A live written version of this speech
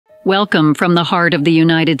Welcome from the heart of the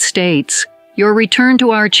United States. Your return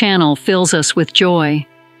to our channel fills us with joy.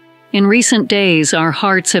 In recent days, our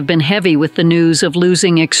hearts have been heavy with the news of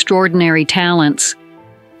losing extraordinary talents.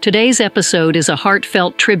 Today's episode is a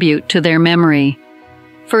heartfelt tribute to their memory.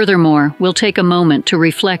 Furthermore, we'll take a moment to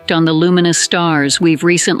reflect on the luminous stars we've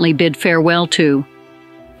recently bid farewell to.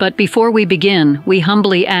 But before we begin, we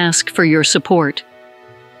humbly ask for your support.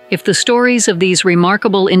 If the stories of these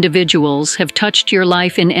remarkable individuals have touched your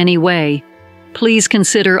life in any way, please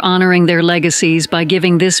consider honoring their legacies by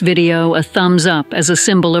giving this video a thumbs up as a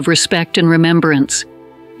symbol of respect and remembrance.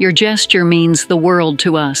 Your gesture means the world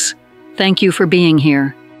to us. Thank you for being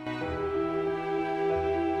here.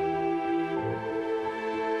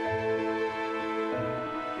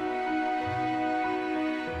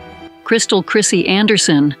 Chrissy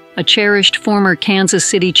Anderson, a cherished former Kansas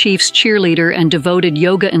City Chiefs cheerleader and devoted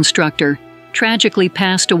yoga instructor, tragically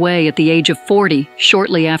passed away at the age of 40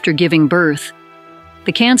 shortly after giving birth.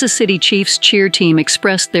 The Kansas City Chiefs cheer team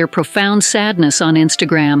expressed their profound sadness on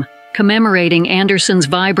Instagram, commemorating Anderson's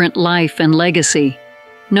vibrant life and legacy.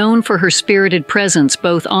 Known for her spirited presence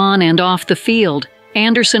both on and off the field,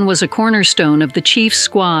 Anderson was a cornerstone of the Chiefs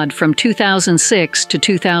squad from 2006 to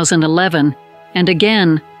 2011, and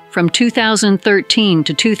again, from 2013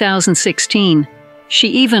 to 2016, she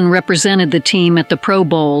even represented the team at the Pro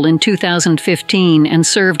Bowl in 2015 and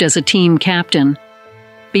served as a team captain.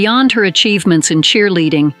 Beyond her achievements in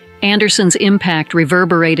cheerleading, Anderson's impact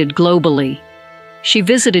reverberated globally. She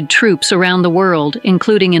visited troops around the world,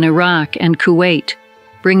 including in Iraq and Kuwait,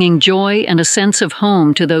 bringing joy and a sense of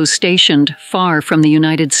home to those stationed far from the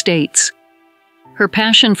United States. Her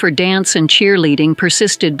passion for dance and cheerleading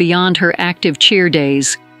persisted beyond her active cheer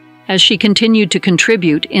days, as she continued to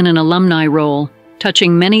contribute in an alumni role,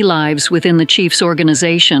 touching many lives within the Chiefs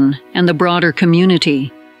organization and the broader community.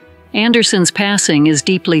 Anderson's passing is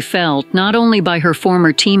deeply felt not only by her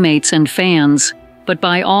former teammates and fans, but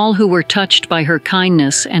by all who were touched by her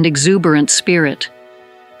kindness and exuberant spirit.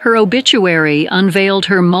 Her obituary unveiled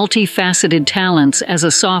her multifaceted talents as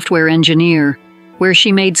a software engineer, where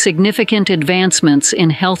she made significant advancements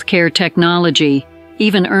in healthcare technology,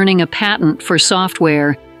 even earning a patent for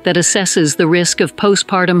software that assesses the risk of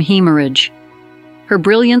postpartum hemorrhage. Her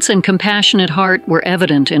brilliance and compassionate heart were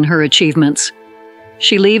evident in her achievements.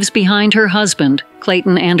 She leaves behind her husband,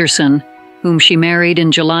 Clayton Anderson, whom she married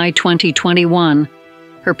in July 2021,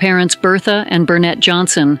 her parents Bertha and Burnett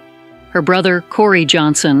Johnson, her brother Corey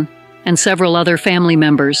Johnson, and several other family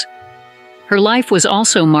members. Her life was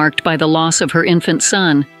also marked by the loss of her infant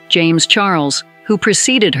son, James Charles, who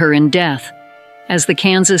preceded her in death. As the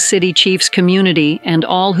Kansas City Chiefs community and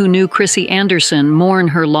all who knew Chrissy Anderson mourn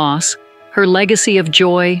her loss, her legacy of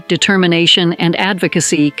joy, determination, and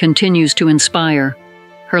advocacy continues to inspire.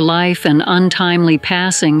 Her life and untimely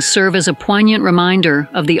passing serve as a poignant reminder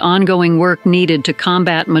of the ongoing work needed to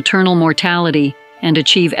combat maternal mortality and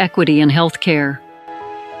achieve equity in healthcare.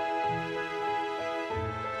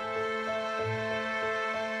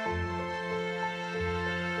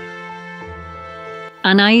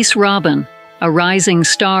 Anais Robin, a rising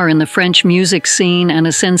star in the French music scene and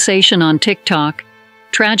a sensation on TikTok,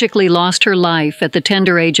 tragically lost her life at the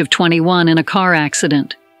tender age of 21 in a car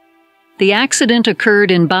accident. The accident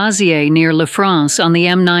occurred in Baziers near La France on the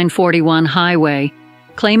M941 highway,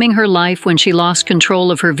 claiming her life when she lost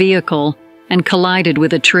control of her vehicle and collided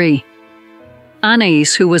with a tree.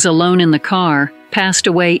 Anais, who was alone in the car, passed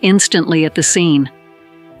away instantly at the scene.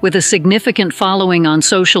 With a significant following on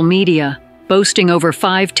social media, boasting over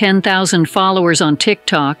 10,000 followers on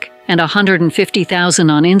TikTok and 150,000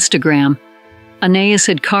 on Instagram, Anais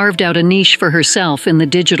had carved out a niche for herself in the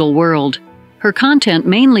digital world. Her content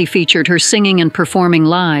mainly featured her singing and performing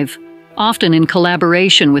live, often in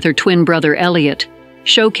collaboration with her twin brother Elliot,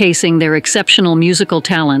 showcasing their exceptional musical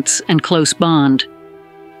talents and close bond.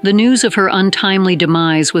 The news of her untimely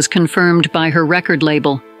demise was confirmed by her record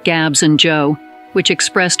label, Gabs & Joe, which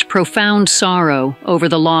expressed profound sorrow over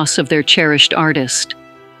the loss of their cherished artist.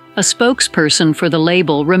 A spokesperson for the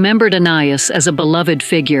label remembered Anais as a beloved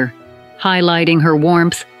figure, highlighting her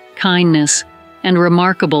warmth, kindness, and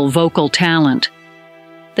remarkable vocal talent.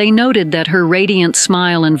 They noted that her radiant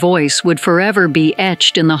smile and voice would forever be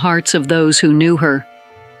etched in the hearts of those who knew her.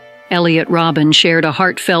 Anais Robin shared a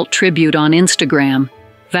heartfelt tribute on Instagram,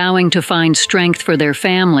 vowing to find strength for their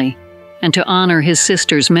family and to honor his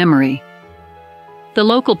sister's memory. The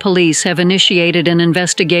local police have initiated an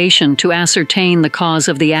investigation to ascertain the cause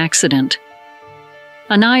of the accident.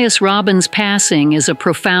 Anais Robin's passing is a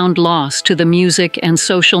profound loss to the music and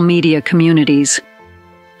social media communities.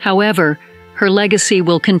 However, her legacy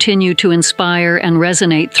will continue to inspire and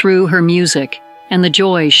resonate through her music and the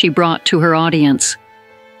joy she brought to her audience.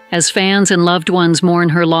 As fans and loved ones mourn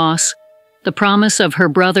her loss, the promise of her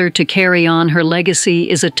brother to carry on her legacy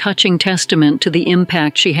is a touching testament to the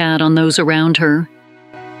impact she had on those around her.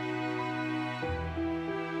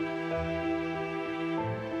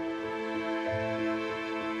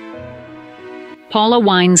 Paula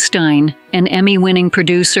Weinstein, an Emmy-winning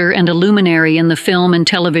producer and a luminary in the film and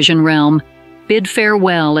television realm, bid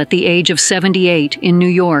farewell at the age of 78 in New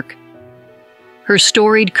York. Her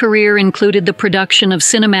storied career included the production of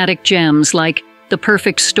cinematic gems like The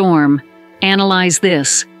Perfect Storm, Analyze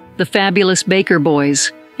This, The Fabulous Baker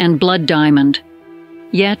Boys, and Blood Diamond.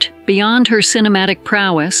 Yet, beyond her cinematic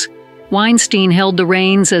prowess, Weinstein held the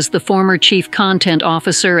reins as the former chief content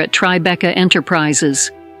officer at Tribeca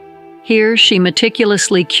Enterprises. Here, she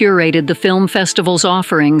meticulously curated the film festival's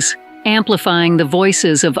offerings, amplifying the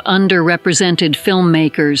voices of underrepresented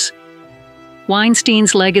filmmakers.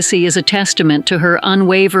 Weinstein's legacy is a testament to her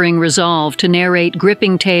unwavering resolve to narrate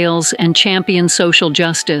gripping tales and champion social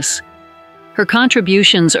justice. Her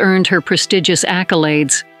contributions earned her prestigious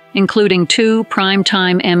accolades, including 2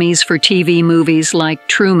 Primetime Emmys for TV movies like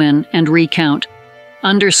Truman and Recount,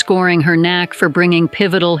 underscoring her knack for bringing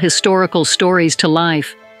pivotal historical stories to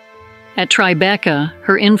life. At Tribeca,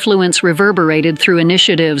 her influence reverberated through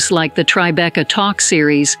initiatives like the Tribeca Talk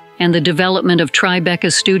series and the development of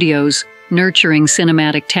Tribeca Studios, nurturing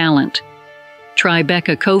cinematic talent.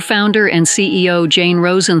 Tribeca co-founder and CEO Jane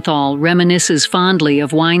Rosenthal reminisces fondly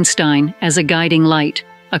of Weinstein as a guiding light,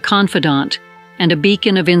 a confidant, and a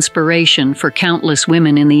beacon of inspiration for countless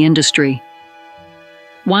women in the industry.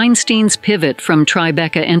 Weinstein's pivot from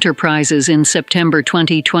Tribeca Enterprises in September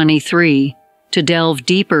 2023 to delve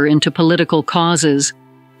deeper into political causes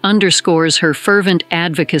underscores her fervent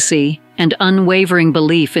advocacy and unwavering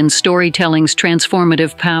belief in storytelling's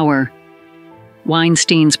transformative power.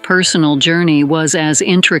 Weinstein's personal journey was as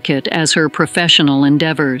intricate as her professional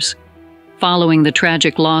endeavors. Following the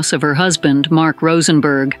tragic loss of her husband, Mark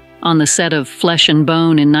Rosenberg, on the set of Flesh and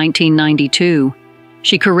Bone in 1992,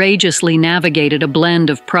 she courageously navigated a blend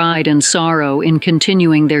of pride and sorrow in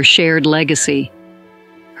continuing their shared legacy.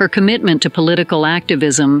 Her commitment to political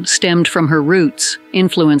activism stemmed from her roots,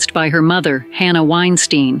 influenced by her mother, Hannah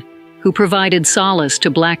Weinstein, who provided solace to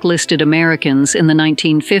blacklisted Americans in the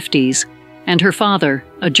 1950s, and her father,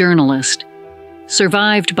 a journalist.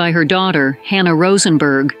 Survived by her daughter, Hannah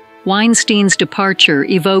Rosenberg, Weinstein's departure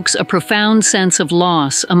evokes a profound sense of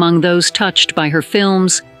loss among those touched by her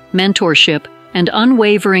films, mentorship, and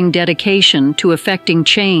unwavering dedication to effecting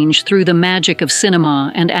change through the magic of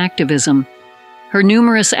cinema and activism. Her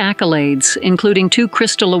numerous accolades, including 2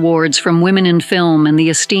 Crystal Awards from Women in Film and the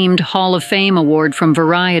esteemed Hall of Fame Award from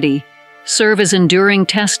Variety, serve as enduring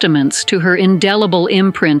testaments to her indelible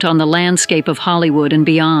imprint on the landscape of Hollywood and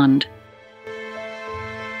beyond.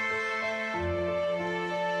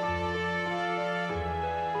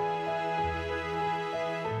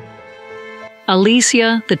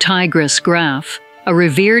 Alicia the Tigress Graf, a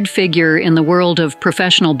revered figure in the world of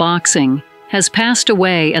professional boxing, has passed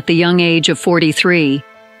away at the young age of 43,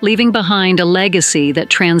 leaving behind a legacy that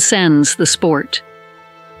transcends the sport.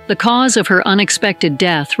 The cause of her unexpected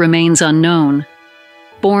death remains unknown.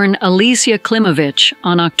 Born Alicia Klimovich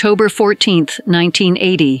on October 14,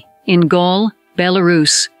 1980, in Gol,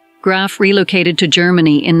 Belarus, Graf relocated to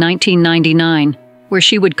Germany in 1999, where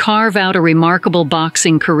she would carve out a remarkable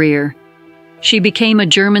boxing career. She became a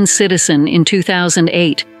German citizen in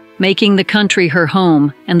 2008, making the country her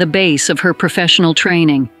home and the base of her professional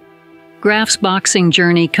training. Graf's boxing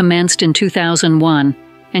journey commenced in 2001,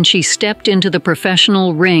 and she stepped into the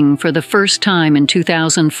professional ring for the first time in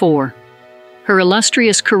 2004. Her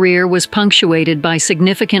illustrious career was punctuated by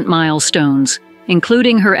significant milestones,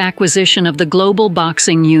 including her acquisition of the Global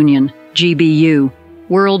Boxing Union (GBU)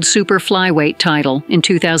 World Super Flyweight title in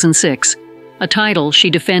 2006, a title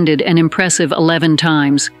she defended an impressive 11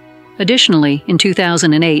 times. Additionally, in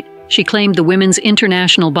 2008, she claimed the Women's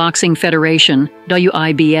International Boxing Federation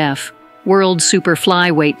 (WIBF) World Super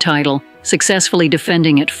Flyweight title, successfully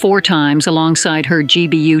defending it 4 times alongside her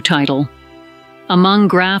GBU title. Among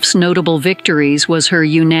Graf's notable victories was her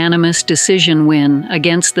unanimous decision win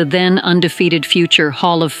against the then undefeated future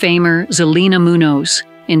Hall of Famer Zelina Munoz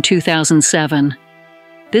in 2007.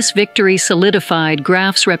 This victory solidified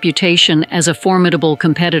Graf's reputation as a formidable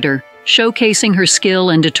competitor, showcasing her skill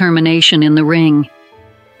and determination in the ring.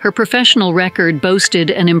 Her professional record boasted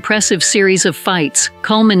an impressive series of fights,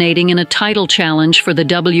 culminating in a title challenge for the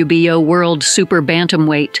WBO World Super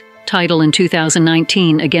Bantamweight title in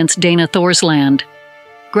 2019 against Dana Thorsland.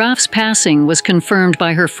 Graf's passing was confirmed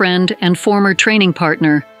by her friend and former training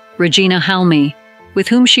partner, Regina Halmy, with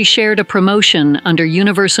whom she shared a promotion under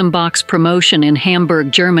Universum Box Promotion in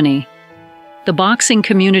Hamburg, Germany. The boxing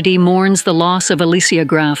community mourns the loss of Alicia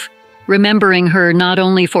Graf, remembering her not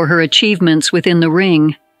only for her achievements within the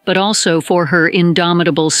ring, but also for her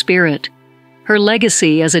indomitable spirit. Her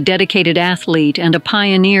legacy as a dedicated athlete and a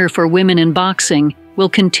pioneer for women in boxing will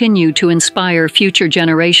continue to inspire future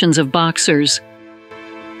generations of boxers.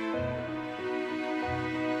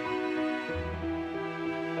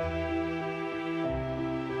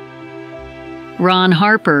 Ron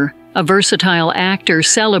Harper, a versatile actor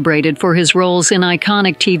celebrated for his roles in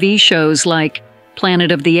iconic TV shows like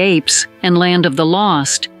Planet of the Apes and Land of the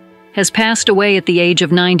Lost, has passed away at the age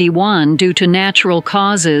of 91 due to natural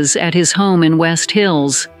causes at his home in West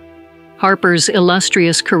Hills. Harper's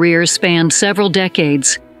illustrious career spanned several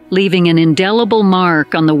decades, leaving an indelible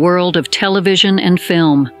mark on the world of television and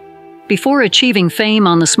film. Before achieving fame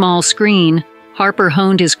on the small screen, Harper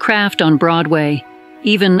honed his craft on Broadway,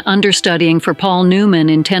 even understudying for Paul Newman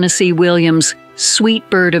in Tennessee Williams' Sweet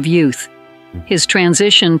Bird of Youth. His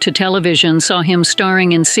transition to television saw him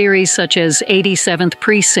starring in series such as 87th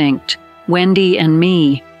Precinct, Wendy and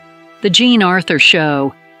Me, The Jean Arthur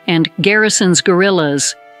Show, and Garrison's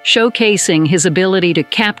Gorillas, showcasing his ability to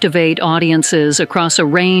captivate audiences across a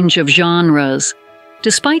range of genres.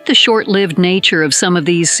 Despite the short-lived nature of some of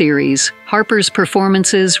these series, Harper's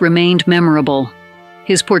performances remained memorable.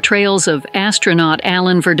 His portrayals of astronaut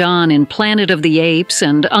Alan Verdon in Planet of the Apes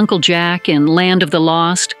and Uncle Jack in Land of the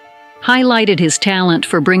Lost highlighted his talent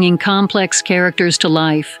for bringing complex characters to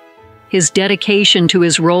life. His dedication to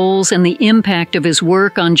his roles and the impact of his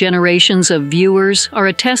work on generations of viewers are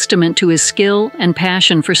a testament to his skill and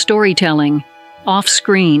passion for storytelling.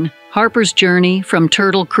 Off-screen, Harper's journey from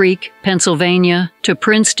Turtle Creek, Pennsylvania, to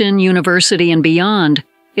Princeton University and beyond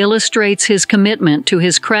illustrates his commitment to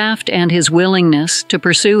his craft and his willingness to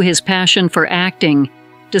pursue his passion for acting,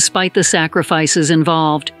 despite the sacrifices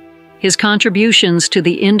involved. His contributions to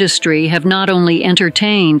the industry have not only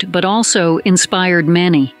entertained but also inspired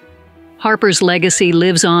many. Harper's legacy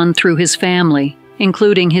lives on through his family,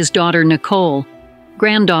 including his daughter Nicole,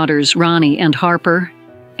 granddaughters Ronnie and Harper,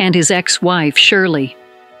 and his ex-wife Shirley.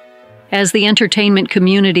 As the entertainment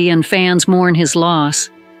community and fans mourn his loss,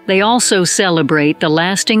 they also celebrate the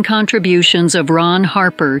lasting contributions of Ron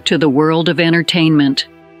Harper to the world of entertainment.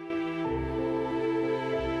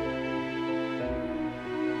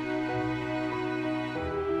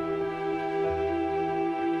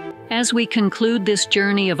 As we conclude this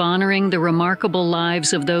journey of honoring the remarkable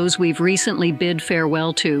lives of those we've recently bid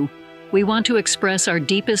farewell to, we want to express our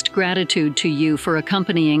deepest gratitude to you for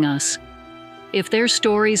accompanying us. If their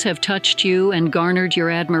stories have touched you and garnered your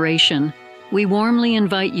admiration, we warmly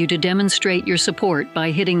invite you to demonstrate your support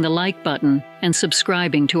by hitting the like button and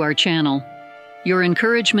subscribing to our channel. Your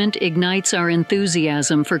encouragement ignites our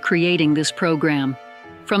enthusiasm for creating this program.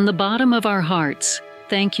 From the bottom of our hearts,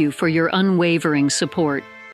 thank you for your unwavering support.